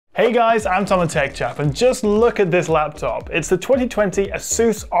Hey guys, I'm Tom the Tech Chap, and just look at this laptop. It's the 2020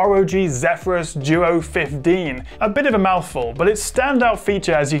 Asus ROG Zephyrus Duo 15. A bit of a mouthful, but its standout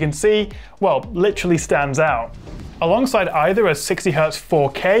feature, as you can see, well, literally stands out. Alongside either a 60Hz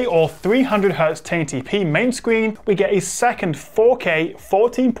 4K or 300Hz 1080p main screen, we get a second 4K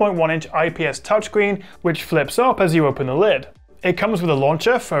 14.1-inch IPS touchscreen, which flips up as you open the lid. It comes with a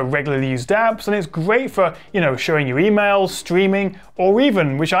launcher for regularly used apps, and it's great for, showing your emails, streaming, or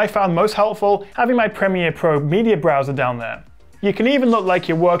even, which I found most helpful, having my Premiere Pro media browser down there. You can even look like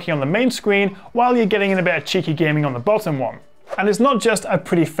you're working on the main screen while you're getting in a bit of cheeky gaming on the bottom one. And it's not just a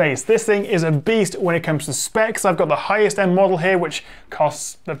pretty face, this thing is a beast when it comes to specs. I've got the highest end model here, which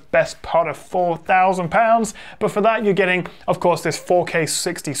costs the best part of £4,000, but for that you're getting, of course, this 4K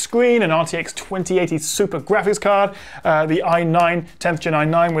 60 screen, an RTX 2080 Super graphics card, the i9, 10th Gen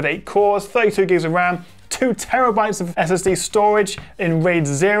i9 with 8 cores, 32 gigs of RAM, 2 terabytes of SSD storage in RAID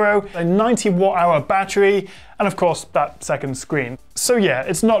 0, a 90 watt-hour battery, and of course that second screen. So yeah,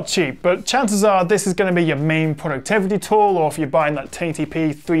 it's not cheap, but chances are this is going to be your main productivity tool, or if you're buying that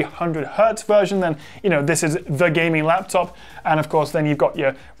 1080p 300Hz version, then this is the gaming laptop. And of course then you've got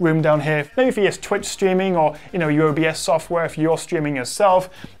your room down here, maybe for your Twitch streaming, or your OBS software if you're streaming yourself.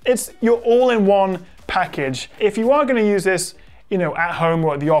 It's your all-in-one package. If you are going to use this at home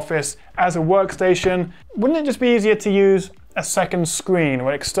or at the office as a workstation, wouldn't it just be easier to use a second screen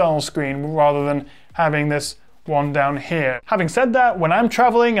or external screen rather than having this one down here? Having said that, when I'm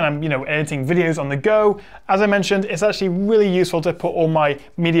traveling and I'm editing videos on the go, as I mentioned, it's actually really useful to put all my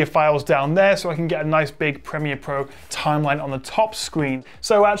media files down there so I can get a nice big Premiere Pro timeline on the top screen.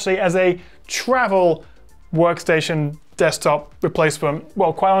 So actually, as a travel workstation desktop replacement,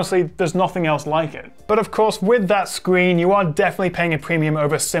 well, quite honestly, there's nothing else like it. But of course, with that screen, you are definitely paying a premium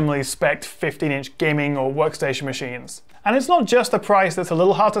over similarly spec'd 15-inch gaming or workstation machines. And it's not just the price that's a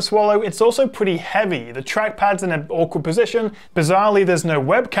little hard to swallow, it's also pretty heavy. The trackpad's in an awkward position. Bizarrely, there's no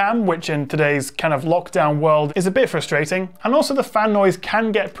webcam, which in today's kind of lockdown world is a bit frustrating. And also the fan noise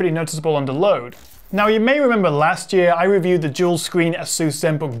can get pretty noticeable under load. Now, you may remember last year I reviewed the dual screen Asus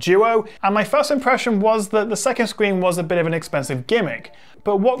ZenBook Duo, and my first impression was that the second screen was a bit of an expensive gimmick.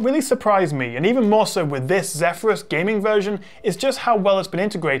 But what really surprised me, and even more so with this Zephyrus gaming version, is just how well it's been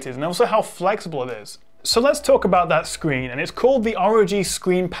integrated and also how flexible it is. So let's talk about that screen, and it's called the ROG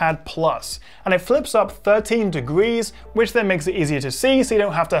ScreenPad Plus, and it flips up 13 degrees, which then makes it easier to see so you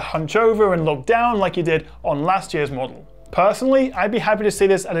don't have to hunch over and look down like you did on last year's model. Personally, I'd be happy to see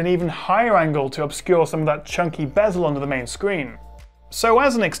this at an even higher angle to obscure some of that chunky bezel under the main screen. So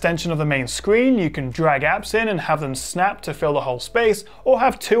as an extension of the main screen, you can drag apps in and have them snap to fill the whole space, or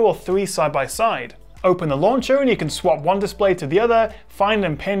have 2 or 3 side by side. Open the launcher and you can swap one display to the other, find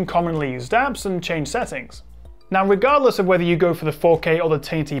and pin commonly used apps, and change settings. Now, regardless of whether you go for the 4K or the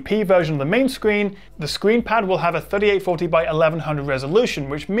 1080p version of the main screen, the ScreenPad will have a 3840 by 1100 resolution,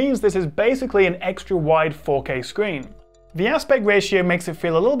 which means this is basically an extra wide 4K screen. The aspect ratio makes it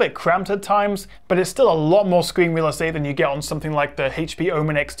feel a little bit cramped at times, but it's still a lot more screen real estate than you get on something like the HP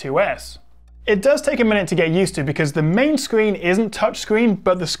Omen X2S. It does take a minute to get used to because the main screen isn't touchscreen,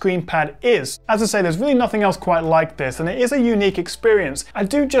 but the ScreenPad is. As I say, there's really nothing else quite like this, and it is a unique experience. I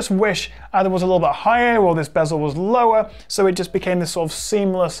do just wish either it was a little bit higher or this bezel was lower, so it just became this sort of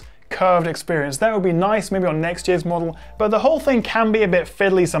seamless, curved experience. That would be nice, maybe on next year's model, but the whole thing can be a bit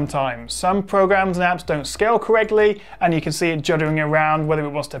fiddly sometimes. Some programs and apps don't scale correctly, and you can see it juddering around whether it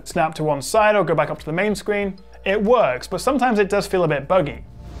wants to snap to one side or go back up to the main screen. It works, but sometimes it does feel a bit buggy.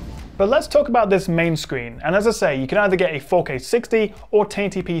 But let's talk about this main screen, and as I say, you can either get a 4K 60 or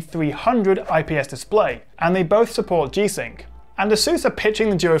 1080p 300 IPS display, and they both support G-Sync. And Asus are pitching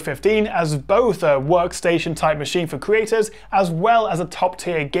the Duo 15 as both a workstation type machine for creators, as well as a top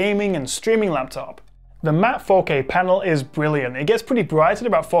tier gaming and streaming laptop. The matte 4K panel is brilliant. It gets pretty bright at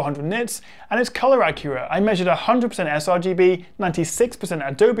about 400 nits, and it's color accurate. I measured 100% sRGB, 96%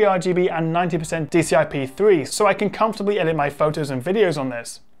 Adobe RGB, and 90% DCI-P3, so I can comfortably edit my photos and videos on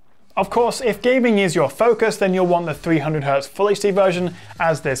this. Of course, if gaming is your focus, then you'll want the 300Hz Full HD version,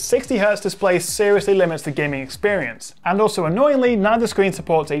 as this 60Hz display seriously limits the gaming experience. And also annoyingly, neither screen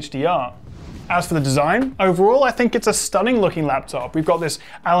supports HDR. As for the design, overall I think it's a stunning looking laptop. We've got this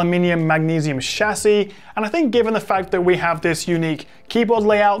aluminium magnesium chassis, and I think given the fact that we have this unique keyboard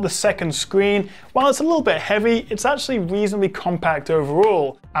layout, the second screen, while it's a little bit heavy, it's actually reasonably compact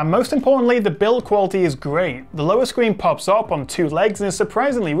overall. And most importantly, the build quality is great. The lower screen pops up on 2 legs and is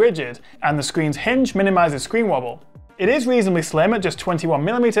surprisingly rigid, and the screen's hinge minimizes screen wobble. It is reasonably slim at just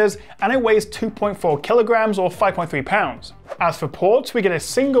 21mm, and it weighs 2.4 kilograms or 5.3 pounds. As for ports, we get a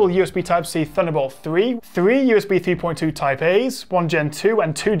single USB Type-C Thunderbolt 3, 3 USB 3.2 Type-A's, 1 Gen 2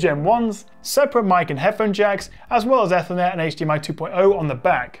 and 2 Gen 1s, separate mic and headphone jacks, as well as Ethernet and HDMI 2.0 on the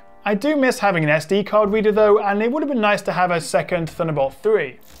back. I do miss having an SD card reader though, and it would have been nice to have a second Thunderbolt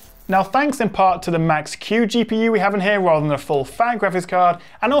 3. Now, thanks in part to the Max-Q GPU we have in here rather than a full fat graphics card,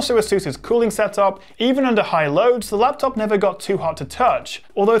 and also Asus's cooling setup, even under high loads, the laptop never got too hot to touch,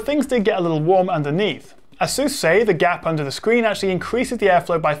 although things did get a little warm underneath. Asus say the gap under the screen actually increases the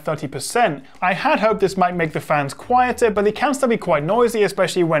airflow by 30%. I had hoped this might make the fans quieter, but they can still be quite noisy,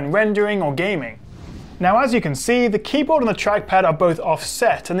 especially when rendering or gaming. Now, as you can see, the keyboard and the trackpad are both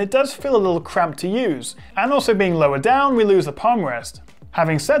offset, and it does feel a little cramped to use. And also being lower down, we lose the palm rest.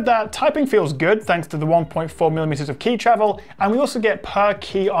 Having said that, typing feels good thanks to the 1.4mm of key travel, and we also get per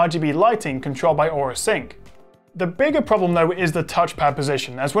key RGB lighting controlled by Aura Sync. The bigger problem though is the touchpad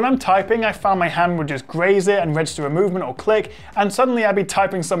position, as when I'm typing I found my hand would just graze it and register a movement or click, and suddenly I'd be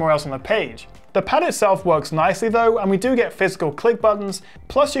typing somewhere else on the page. The pad itself works nicely though, and we do get physical click buttons,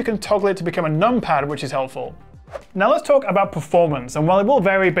 plus you can toggle it to become a numpad, which is helpful. Now let's talk about performance, and while it will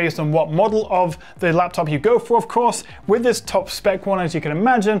vary based on what model of the laptop you go for, of course, with this top spec one, as you can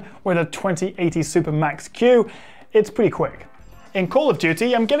imagine, with a 2080 Super Max-Q, it's pretty quick. In Call of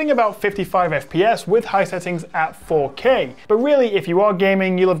Duty, I'm getting about 55 FPS with high settings at 4K, but really if you are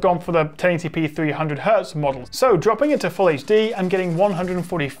gaming, you'll have gone for the 1080p 300Hz model. So dropping it to Full HD, I'm getting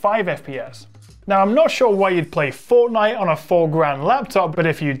 145 FPS. Now, I'm not sure why you'd play Fortnite on a $4,000 laptop, but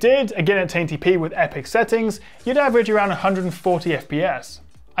if you did, again at 1080p with epic settings, you'd average around 140 FPS.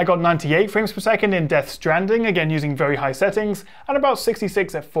 I got 98 frames per second in Death Stranding, again using very high settings, and about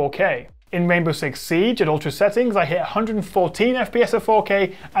 66 at 4K. In Rainbow Six Siege at ultra settings, I hit 114 FPS at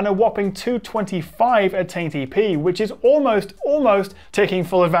 4K and a whopping 225 at 1080p, which is almost taking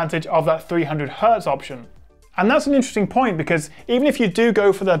full advantage of that 300Hz option. And that's an interesting point, because even if you do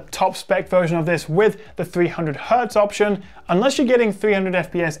go for the top spec version of this with the 300Hz option, unless you're getting 300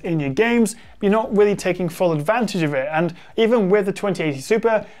 FPS in your games, you're not really taking full advantage of it. And even with the 2080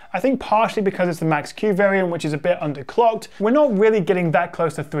 Super, I think partially because it's the Max-Q variant, which is a bit underclocked, we're not really getting that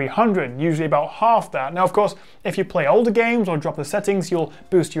close to 300, usually about half that. Now, of course, if you play older games or drop the settings, you'll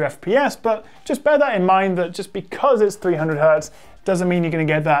boost your FPS, but just bear that in mind that just because it's 300Hz doesn't mean you're going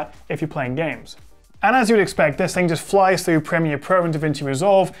to get that if you're playing games. And as you'd expect, this thing just flies through Premiere Pro and DaVinci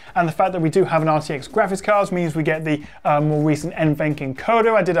Resolve, and the fact that we do have an RTX graphics card means we get the more recent NVENC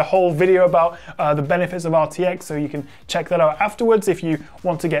encoder. I did a whole video about the benefits of RTX, so you can check that out afterwards if you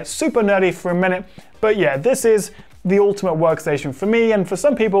want to get super nerdy for a minute. But yeah, this is the ultimate workstation for me, and for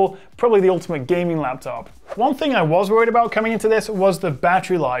some people, probably the ultimate gaming laptop. One thing I was worried about coming into this was the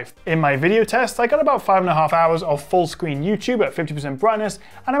battery life. In my video test, I got about 5.5 hours of full screen YouTube at 50% brightness,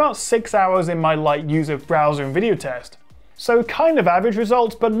 and about 6 hours in my light user browser and video test. So kind of average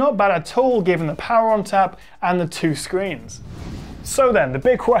results, but not bad at all given the power on tap and the 2 screens. So then, the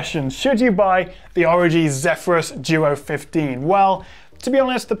big question, should you buy the ROG Zephyrus Duo 15? Well, to be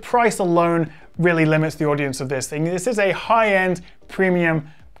honest, the price alone really limits the audience of this thing. This is a high-end premium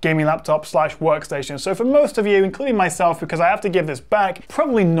gaming laptop slash workstation. So for most of you, including myself, because I have to give this back,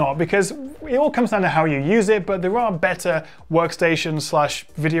 probably not, because it all comes down to how you use it, but there are better workstations slash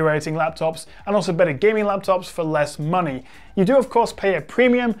video editing laptops and also better gaming laptops for less money. You do, of course, pay a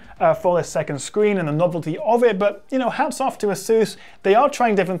premium for this second screen and the novelty of it, but, you know, hats off to Asus. They are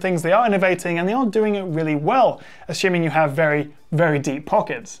trying different things, they are innovating, and they are doing it really well, assuming you have very, very deep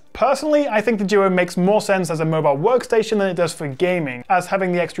pockets. Personally, I think the Duo makes more sense as a mobile workstation than it does for gaming, as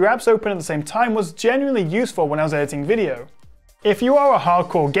having the extra apps open at the same time was genuinely useful when I was editing video. If you are a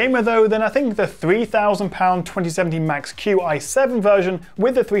hardcore gamer though, then I think the £3,000 2070 Max-Q i7 version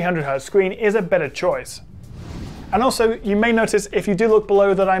with the 300Hz screen is a better choice. And also, you may notice if you do look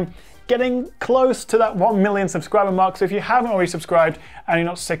below that I'm getting close to that 1 million subscriber mark, so if you haven't already subscribed and you're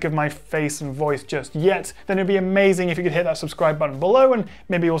not sick of my face and voice just yet, then it'd be amazing if you could hit that subscribe button below and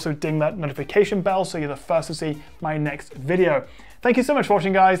maybe also ding that notification bell so you're the first to see my next video. Thank you so much for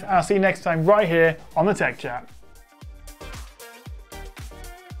watching, guys, and I'll see you next time right here on the Tech Chat.